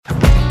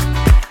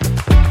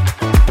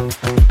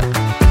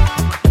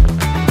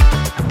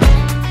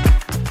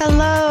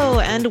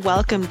and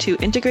welcome to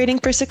Integrating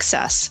for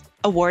Success,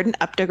 a Wharton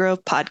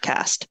Updegrove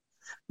podcast.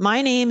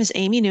 My name is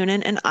Amy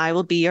Noonan and I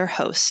will be your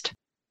host.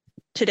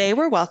 Today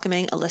we're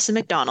welcoming Alyssa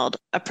McDonald,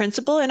 a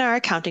principal in our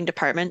accounting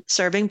department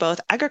serving both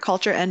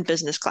agriculture and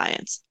business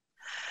clients.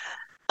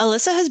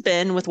 Alyssa has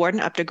been with Wharton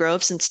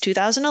Updegrove since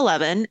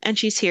 2011, and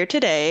she's here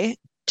today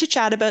to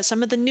chat about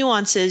some of the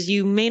nuances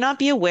you may not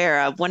be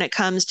aware of when it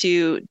comes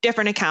to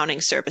different accounting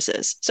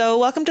services. So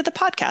welcome to the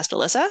podcast,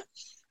 Alyssa.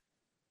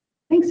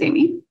 Thanks,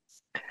 Amy.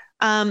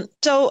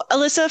 So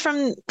Alyssa,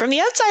 from the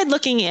outside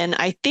looking in,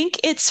 I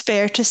think it's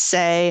fair to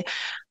say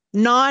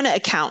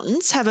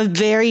non-accountants have a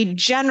very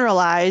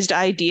generalized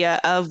idea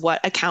of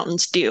what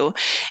accountants do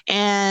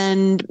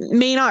and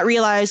may not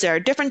realize there are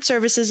different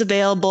services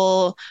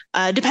available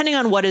depending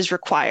on what is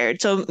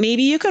required. So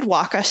maybe you could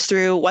walk us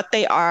through what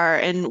they are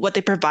and what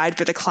they provide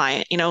for the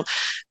client. You know,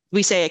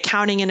 we say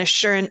accounting and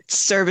assurance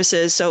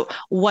services. So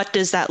what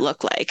does that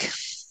look like?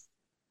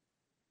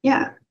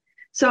 Yeah.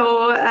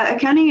 So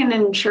accounting and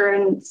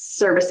insurance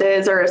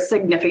services are a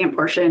significant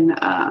portion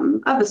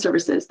of the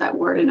services that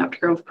Wharton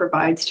Updegrove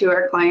provides to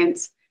our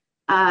clients.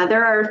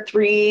 There are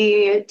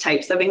three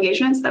types of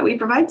engagements that we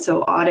provide.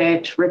 So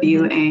audit,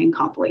 review, and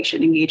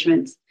compilation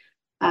engagements.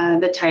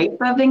 The type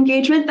of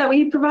engagement that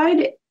we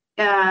provide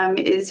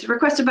is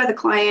requested by the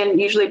client,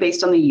 usually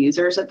based on the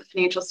users of the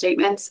financial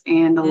statements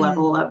and the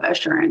level of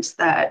assurance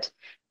that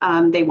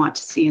they want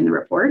to see in the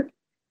report.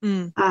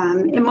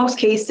 In most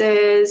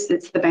cases,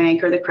 it's the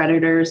bank or the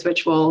creditors,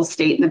 which will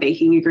state in the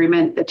banking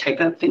agreement the type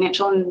of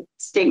financial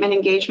statement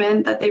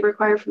engagement that they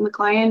require from the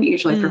client,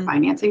 usually for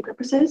financing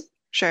purposes.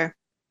 Sure.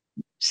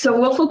 So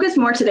we'll focus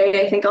more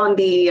today, I think, on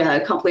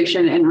the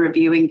compilation and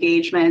review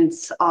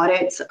engagements.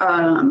 Audits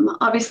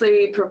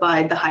obviously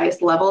provide the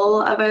highest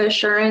level of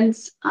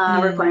assurance,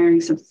 requiring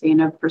some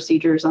standard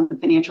procedures on the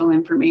financial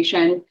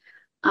information.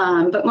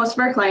 But most of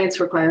our clients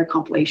require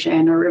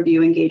compilation or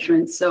review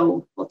engagements,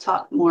 so we'll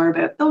talk more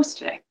about those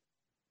today.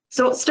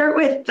 So we'll start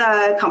with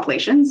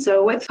compilation.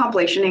 So with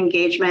compilation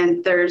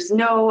engagement, there's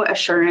no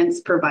assurance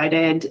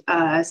provided.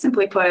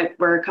 Simply put,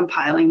 we're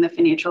compiling the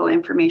financial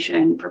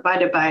information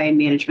provided by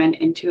management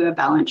into a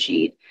balance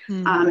sheet,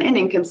 an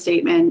income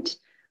statement.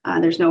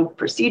 There's no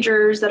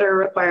procedures that are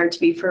required to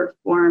be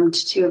performed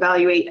to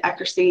evaluate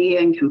accuracy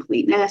and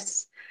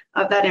completeness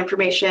of that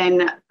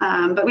information,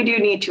 but we do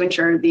need to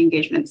ensure the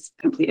engagement's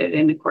completed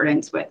in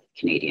accordance with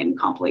Canadian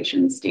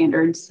compilation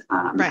standards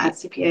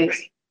as CPAs.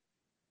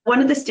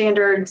 One of the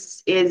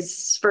standards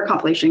is for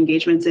compilation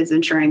engagements is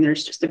ensuring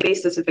there's just a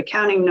basis of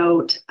accounting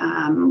note,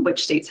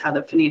 which states how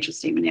the financial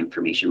statement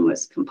information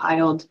was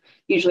compiled,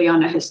 usually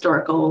on a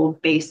historical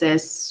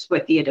basis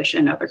with the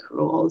addition of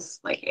accruals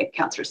like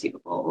accounts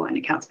receivable and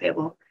accounts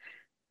payable.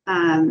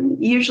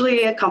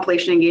 Usually a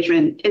compilation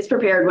engagement is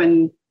prepared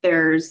when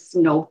there's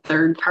no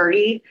third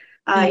party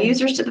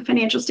users to the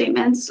financial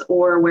statements,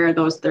 or where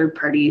those third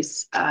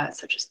parties,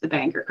 such as the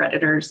bank or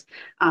creditors,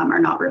 are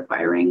not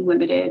requiring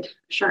limited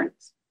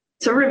assurance.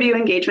 So review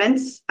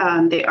engagements,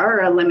 they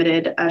are a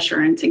limited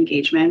assurance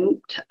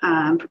engagement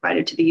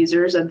provided to the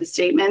users of the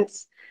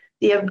statements.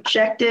 The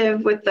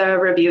objective with the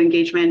review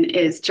engagement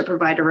is to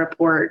provide a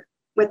report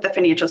with the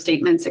financial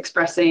statements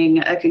expressing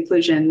a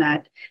conclusion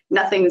that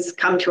nothing's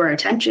come to our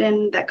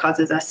attention that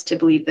causes us to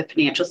believe the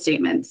financial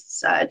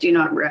statements do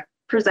not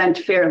represent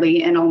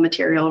fairly in all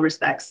material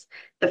respects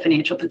the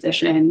financial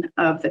position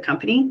of the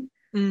company.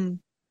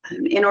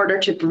 In order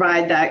to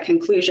provide that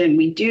conclusion,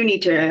 we do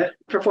need to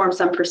perform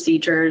some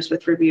procedures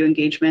with review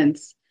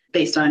engagements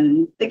based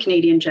on the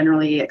Canadian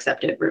generally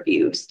accepted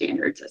review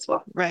standards as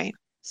well. Right.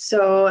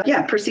 So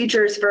yeah,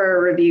 procedures for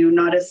a review,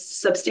 not as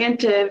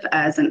substantive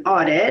as an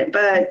audit,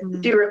 but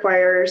do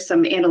require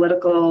some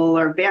analytical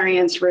or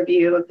variance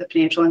review of the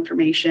financial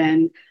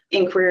information,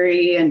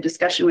 inquiry and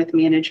discussion with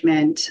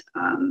management,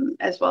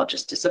 as well,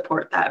 just to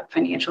support that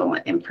financial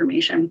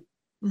information.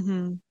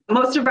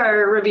 Most of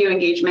our review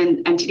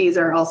engagement entities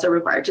are also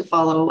required to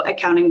follow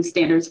accounting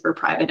standards for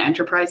private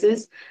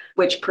enterprises,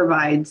 which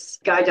provides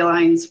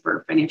guidelines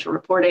for financial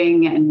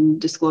reporting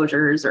and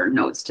disclosures or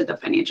notes to the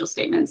financial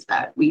statements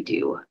that we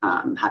do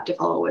have to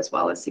follow, as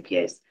well as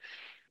CPAs.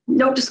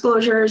 Note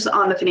disclosures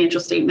on the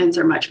financial statements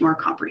are much more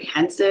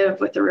comprehensive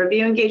with a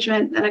review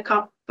engagement than a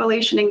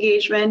compilation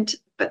engagement,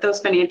 but those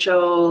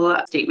financial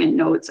statement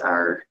notes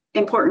are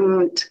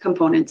important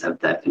components of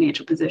the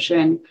financial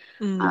position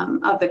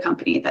of the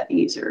company that the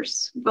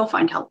users will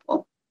find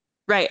helpful.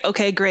 Right.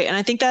 Okay, great. And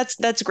I think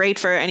that's great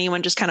for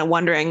anyone just kind of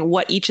wondering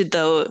what each of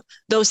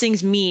those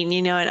things mean,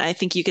 you know, and I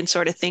think you can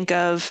sort of think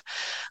of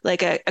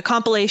like a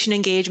compilation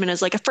engagement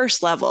as like a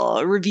first level,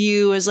 a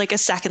review as like a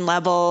second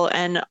level,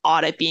 and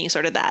audit being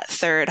sort of that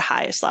third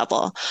highest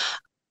level.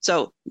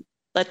 So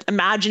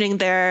imagining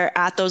they're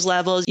at those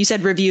levels, you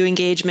said review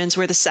engagements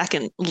were the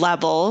second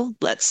level,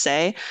 let's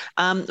say.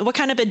 What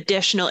kind of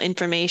additional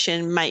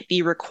information might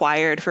be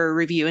required for a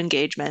review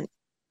engagement?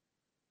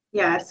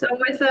 Yeah, so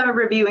with a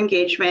review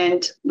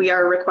engagement, we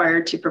are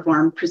required to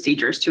perform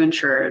procedures to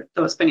ensure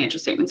those financial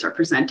statements are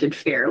presented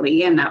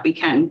fairly and that we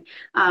can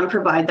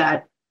provide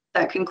that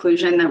that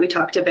conclusion that we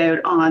talked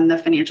about on the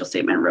financial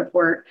statement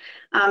report.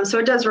 So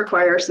it does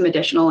require some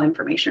additional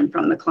information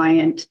from the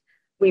client.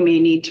 We may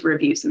need to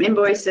review some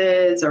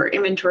invoices or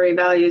inventory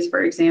values,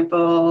 for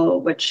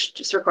example, which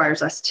just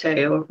requires us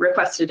to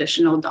request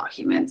additional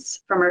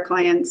documents from our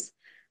clients.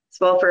 As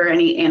well, for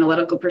any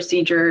analytical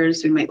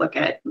procedures, we might look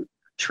at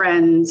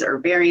trends or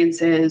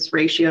variances,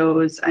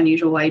 ratios,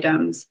 unusual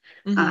items,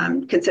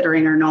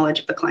 considering our knowledge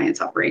of the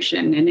client's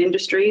operation and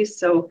industry.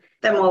 So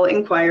then we'll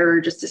inquire or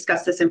just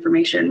discuss this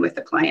information with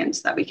the client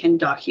so that we can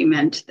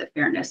document the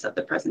fairness of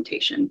the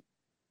presentation.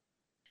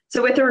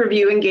 So with a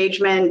review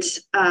engagement,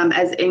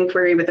 as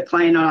inquiry with the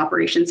client on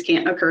operations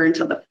can't occur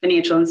until the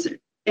financial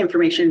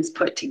information is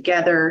put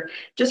together,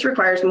 just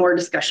requires more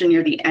discussion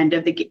near the end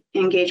of the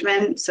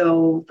engagement.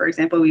 So for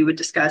example, we would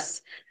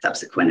discuss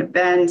subsequent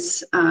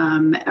events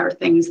or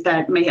things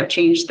that may have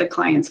changed the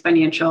client's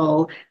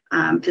financial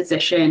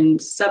position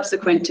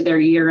subsequent to their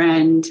year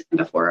end and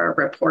before our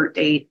report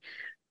date.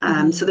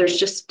 So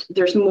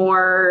there's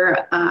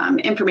more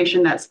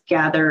information that's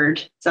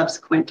gathered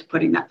subsequent to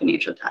putting that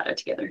financial data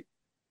together.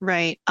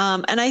 Right.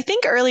 And I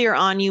think earlier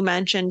on you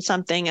mentioned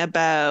something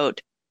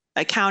about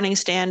accounting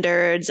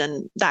standards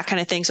and that kind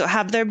of thing. So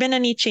have there been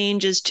any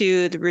changes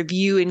to the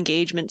review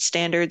engagement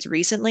standards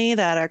recently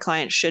that our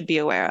clients should be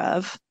aware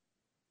of?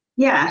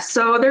 Yeah,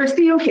 so there's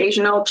the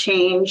occasional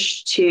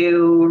change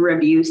to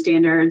review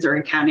standards or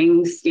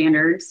accounting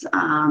standards,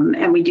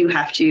 and we do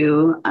have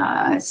to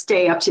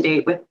stay up to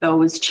date with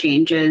those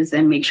changes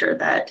and make sure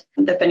that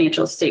the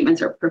financial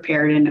statements are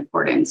prepared in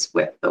accordance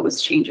with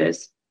those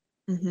changes.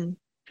 Mm-hmm.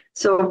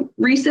 So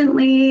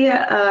recently,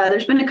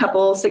 there's been a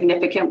couple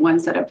significant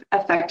ones that have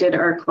affected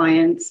our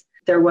clients.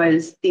 There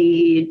was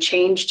the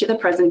change to the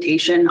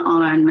presentation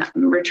on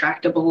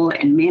retractable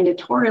and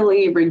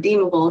mandatorily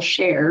redeemable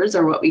shares,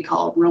 or what we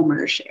call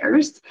ROMR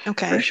shares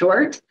for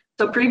short.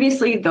 So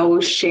previously,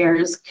 those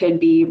shares could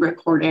be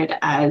recorded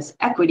as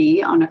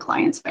equity on a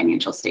client's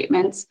financial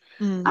statements.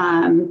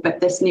 But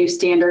this new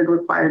standard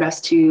required us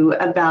to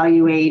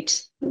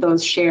evaluate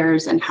those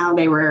shares and how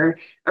they were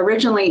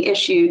originally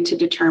issued to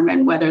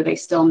determine whether they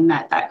still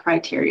met that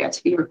criteria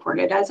to be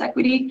recorded as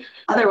equity.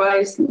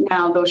 Otherwise,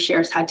 now those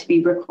shares had to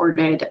be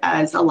recorded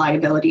as a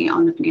liability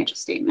on the financial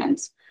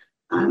statements.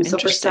 So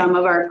for some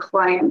of our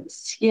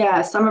clients,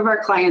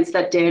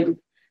 that did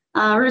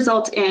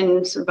result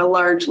in sort of a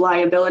large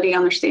liability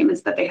on their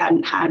statements that they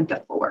hadn't had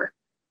before.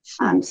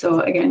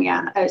 So again,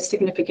 a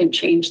significant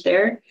change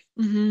there.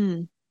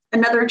 Mm-hmm.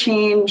 Another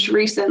change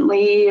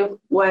recently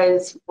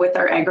was with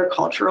our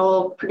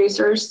agricultural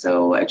producers,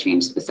 so a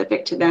change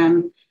specific to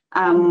them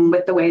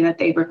with the way that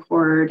they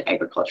record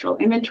agricultural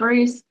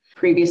inventories.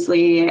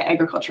 Previously,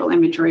 agricultural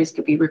inventories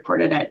could be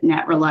recorded at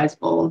net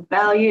realizable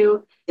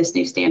value. This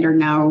new standard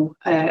now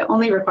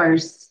only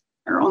requires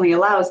or only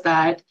allows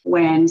that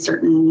when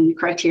certain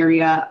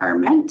criteria are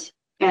met.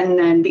 And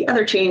then the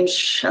other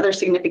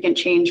significant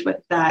change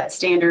with that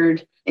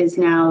standard is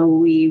now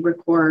we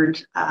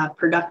record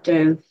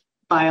productive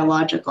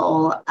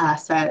biological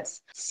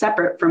assets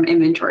separate from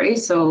inventory.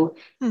 So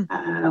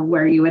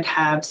where you would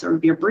have sort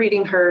of your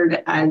breeding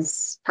herd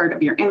as part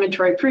of your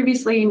inventory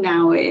previously,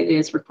 now it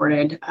is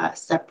recorded on a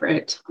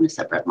separate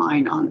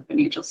line on the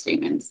financial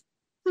statements.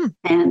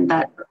 And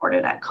that's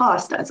recorded at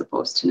cost as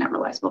opposed to net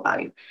realizable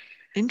value.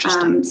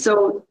 Interesting.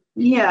 So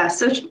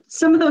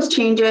some of those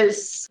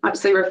changes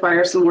obviously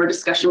require some more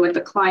discussion with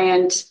the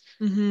client.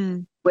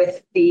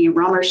 With the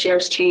ROMR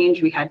shares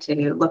change, we had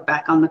to look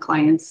back on the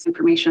client's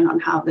information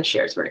on how the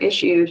shares were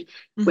issued.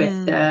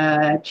 With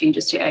the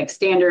changes to ag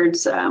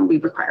standards, we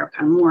require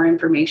kind of more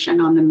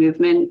information on the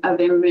movement of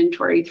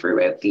inventory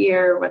throughout the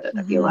year, whether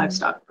that be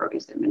livestock,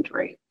 produce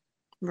inventory.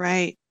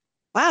 Right.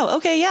 Wow.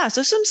 Okay. Yeah.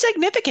 So some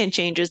significant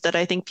changes that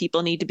I think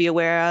people need to be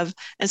aware of.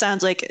 And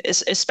sounds like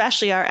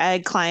especially our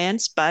ag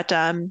clients, but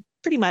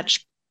pretty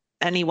much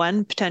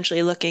anyone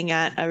potentially looking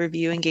at a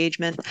review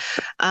engagement.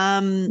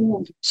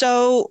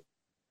 So,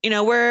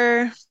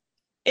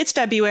 it's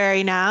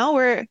February now.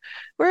 We're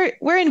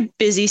in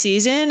busy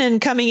season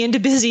and coming into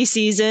busy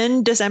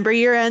season. December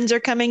year ends are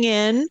coming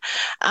in.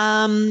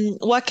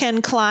 What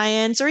can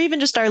clients or even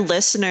just our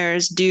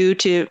listeners do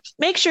to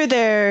make sure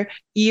their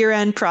year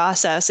end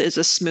process is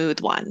a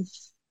smooth one?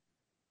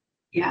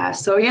 Yeah.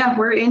 So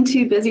we're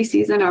into busy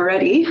season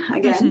already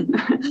again.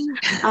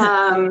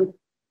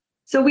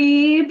 So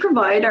we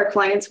provide our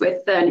clients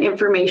with an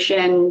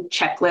information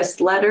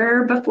checklist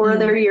letter before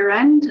their year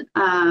end.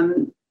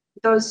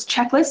 Those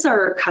checklists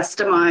are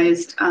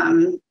customized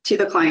to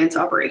the client's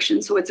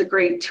operation. So it's a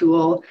great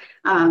tool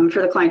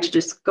for the client to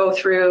just go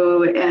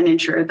through and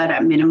ensure that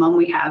at minimum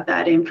we have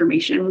that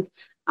information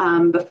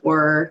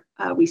before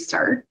we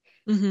start.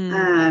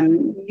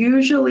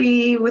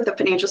 Usually with a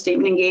financial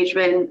statement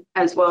engagement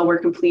as well, we're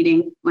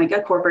completing like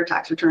a corporate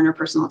tax return or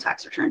personal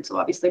tax return. So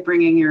obviously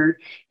bringing your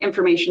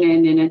information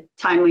in a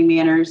timely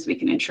manner so we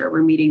can ensure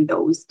we're meeting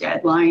those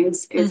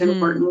deadlines is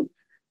important.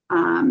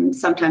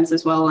 Sometimes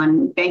as well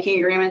on banking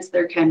agreements,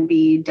 there can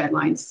be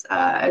deadlines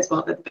as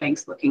well that the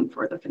bank's looking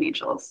for the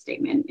financial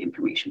statement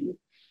information.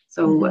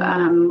 So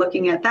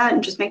looking at that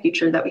and just making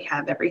sure that we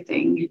have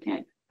everything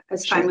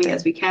as timely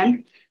as we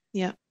can.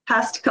 Yeah.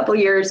 Past couple of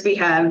years, we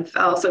have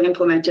also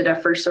implemented a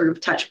first sort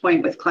of touch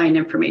point with client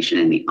information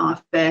in the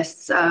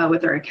office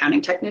with our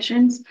accounting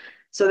technicians.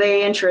 So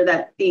they ensure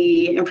that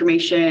the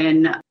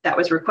information that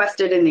was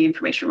requested in the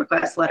information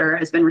request letter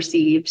has been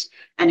received.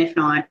 And if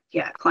not,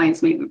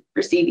 clients may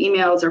receive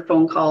emails or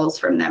phone calls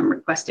from them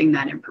requesting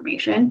that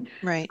information.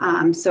 Right.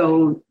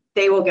 So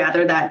they will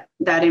gather that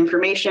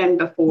information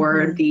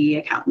before the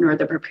accountant or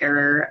the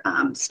preparer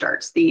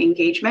starts the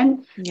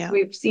engagement. Yeah.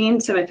 We've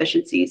seen some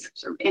efficiencies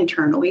sort of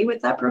internally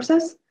with that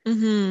process.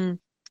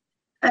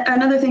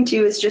 Another thing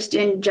too is just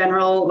in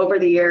general over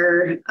the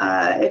year,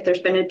 if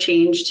there's been a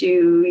change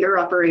to your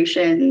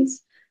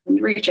operations,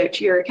 reach out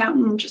to your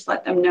accountant, just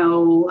let them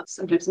know.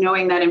 Sometimes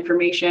knowing that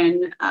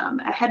information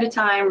ahead of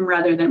time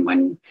rather than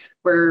when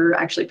we're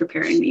actually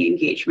preparing the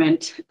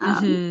engagement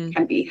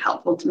can be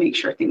helpful to make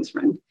sure things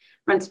run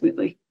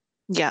smoothly.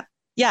 Yeah.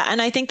 Yeah.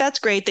 And I think that's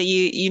great that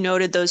you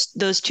noted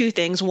those two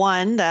things.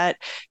 One, that,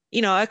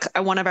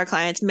 one of our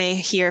clients may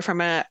hear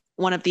from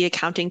one of the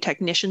accounting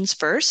technicians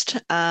first,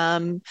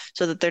 so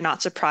that they're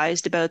not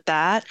surprised about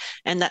that.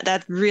 And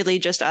that's really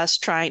just us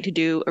trying to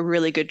do a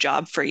really good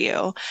job for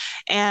you.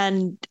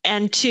 And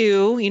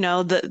two,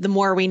 the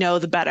more we know,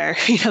 the better,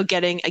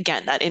 getting,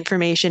 again, that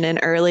information in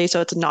early.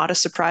 So it's not a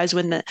surprise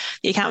when the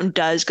accountant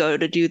does go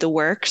to do the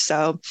work.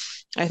 So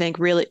I think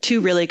really two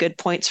really good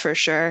points for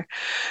sure.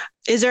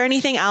 Is there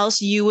anything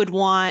else you would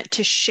want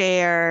to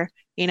share,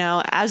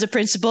 as a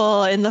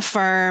principal in the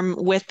firm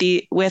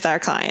with our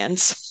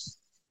clients?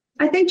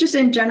 I think just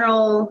in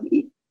general,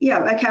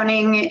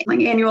 accounting,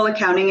 like annual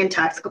accounting and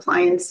tax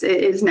compliance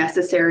is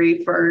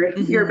necessary for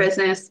your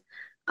business.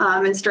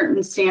 And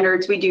certain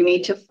standards we do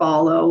need to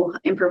follow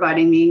in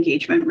providing the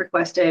engagement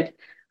requested.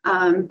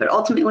 But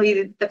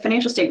ultimately, the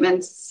financial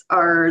statements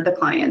are the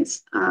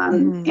clients.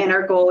 And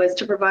our goal is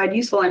to provide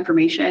useful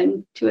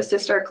information to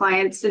assist our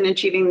clients in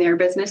achieving their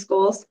business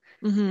goals.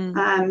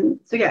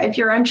 If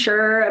you're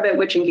unsure about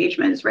which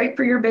engagement is right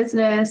for your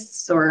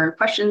business, or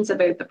questions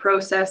about the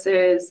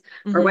processes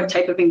or what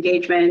type of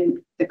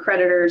engagement the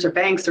creditors or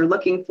banks are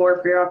looking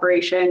for your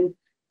operation,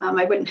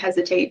 I wouldn't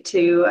hesitate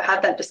to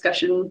have that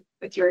discussion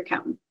with your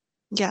accountant.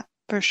 Yeah,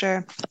 for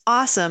sure.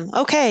 Awesome.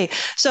 Okay.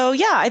 So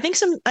I think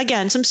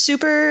some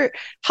super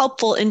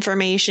helpful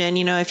information.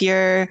 If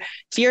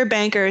your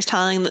banker is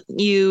telling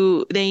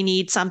you they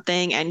need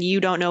something and you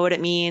don't know what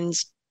it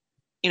means,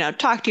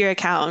 talk to your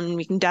accountant.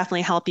 We can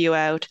definitely help you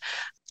out.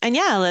 And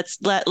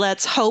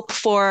let's hope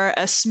for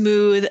a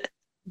smooth,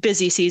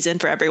 busy season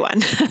for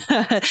everyone.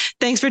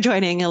 Thanks for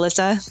joining,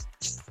 Alyssa.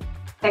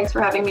 Thanks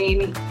for having me,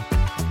 Amy.